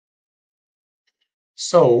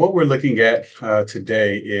So what we're looking at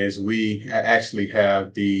today is we actually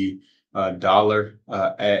have the dollar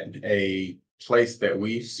at a place that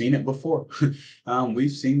we've seen it before.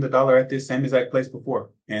 We've seen the dollar at this same exact place before.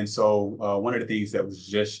 And so one of the things that was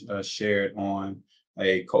just shared on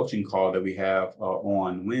a coaching call that we have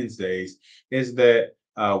on Wednesdays is that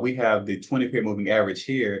we have the 20-period moving average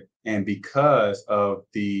here. And because of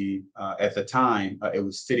at the time, it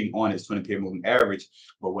was sitting on its 20-period moving average.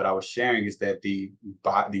 But what I was sharing is that the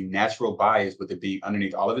natural bias with it being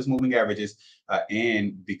underneath all of its moving averages,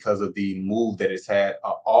 and because of the move that it's had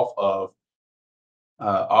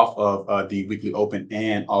the weekly open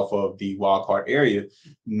and off of the wild card area,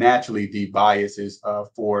 naturally the bias is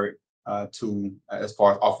for to as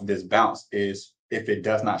far as off of this bounce is if it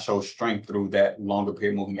does not show strength through that longer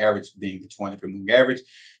period moving average being the 20-period moving average,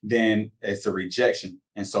 then it's a rejection.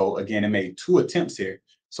 And so again, it made two attempts here.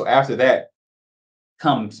 So after that,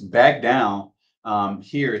 comes back down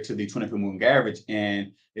here to the 20-period moving average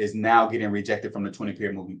and is now getting rejected from the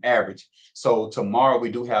 20-period moving average. So tomorrow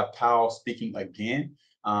we do have Powell speaking again.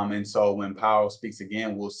 And so when Powell speaks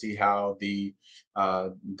again, we'll see how the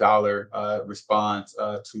dollar responds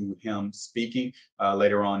to him speaking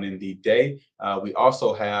later on in the day. We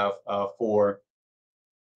also have for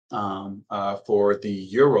the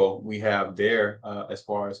euro, we have there as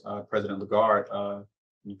far as President Lagarde,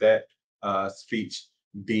 that speech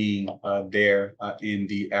being there in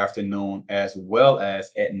the afternoon, as well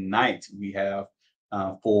as at night. We have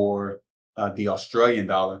for the Australian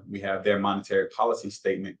dollar, we have their monetary policy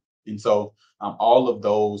statement. And so all of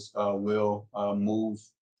those will move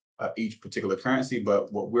each particular currency.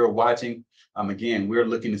 But what we're watching, again, we're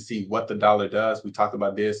looking to see what the dollar does. We talked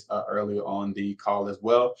about this earlier on the call as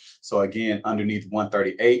well. So again, underneath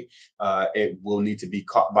 138, it will need to be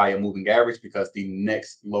caught by a moving average because the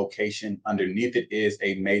next location underneath it is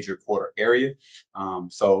a major quarter area.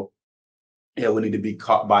 So it will need to be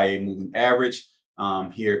caught by a moving average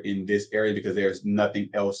here in this area because there's nothing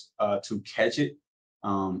else to catch it.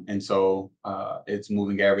 And so its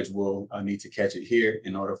moving average will need to catch it here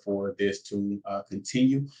in order for this to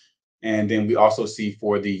continue. And then we also see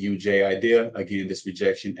for the UJ idea, again, this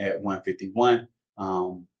rejection at 151.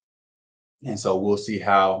 And so we'll see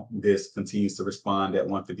how this continues to respond at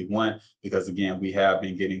 151, because again, we have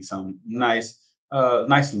been getting some nice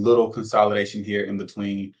little consolidation here in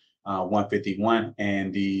between 151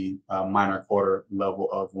 and the minor quarter level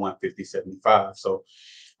of 150.75. So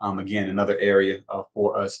again, another area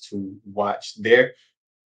for us to watch there.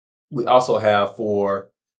 We also have for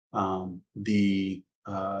the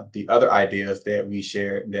other ideas that we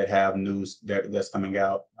share that have news that's coming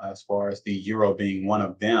out as far as the euro being one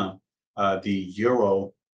of them. The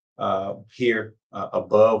euro here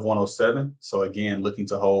above 107. So again, looking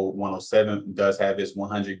to hold 107, does have its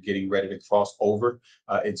 100 getting ready to cross over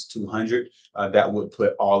its 200. That would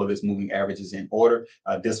put all of its moving averages in order.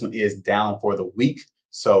 This one is down for the week.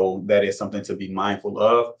 So that is something to be mindful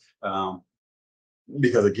of,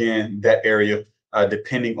 because again, that area,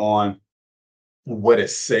 depending on what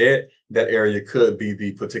is said, that area could be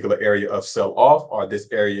the particular area of sell off, or this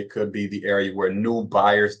area could be the area where new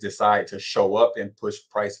buyers decide to show up and push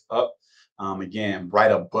price up. Again,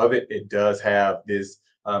 right above it, it does have this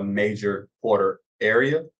major quarter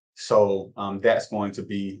area. So that's going to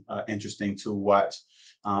be interesting to watch,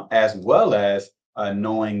 as well as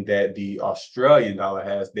knowing that the Australian dollar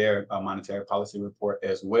has their monetary policy report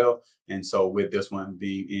as well. And so with this one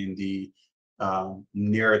being in the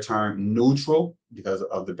nearer term neutral because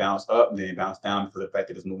of the bounce up, then it bounced down for the fact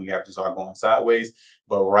that its moving averages are going sideways.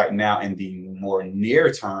 But right now in the more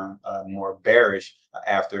near term, more bearish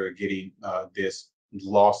after getting this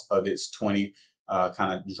loss of its 20,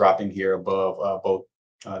 kind of dropping here above both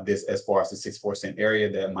this as far as the 64 cent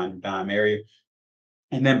area, that minor dime area,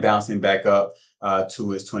 and then bouncing back up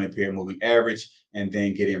to its 20-period moving average, and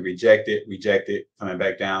then getting rejected, coming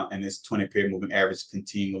back down, and this 20-period moving average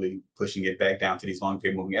continually pushing it back down to these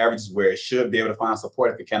long-period moving averages where it should be able to find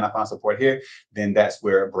support. If it cannot find support here, then that's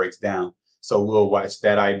where it breaks down. So we'll watch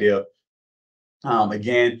that idea.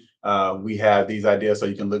 Again, we have these ideas, so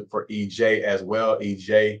you can look for EJ as well.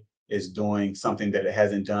 EJ is doing something that it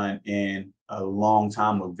hasn't done in a long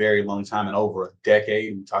time, a very long time, and over a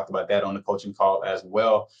decade. We talked about that on the coaching call as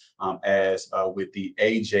well, as with the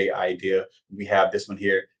AJ idea. We have this one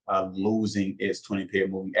here losing its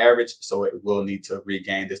 20-period moving average, so it will need to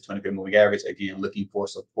regain this 20-period moving average. Again, looking for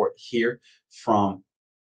support here from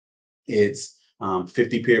its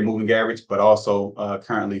 50-period moving average, but also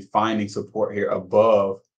currently finding support here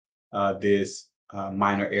above this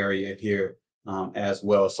minor area here as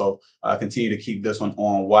well. So continue to keep this one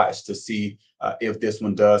on watch to see if this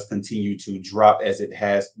one does continue to drop as it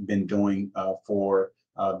has been doing for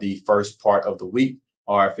the first part of the week,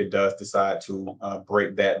 or if it does decide to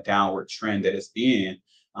break that downward trend that it's in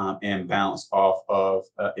and bounce off of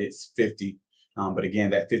its 50. But again,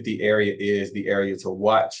 that 50 area is the area to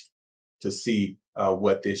watch to see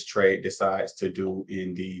what this trade decides to do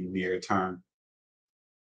in the near term.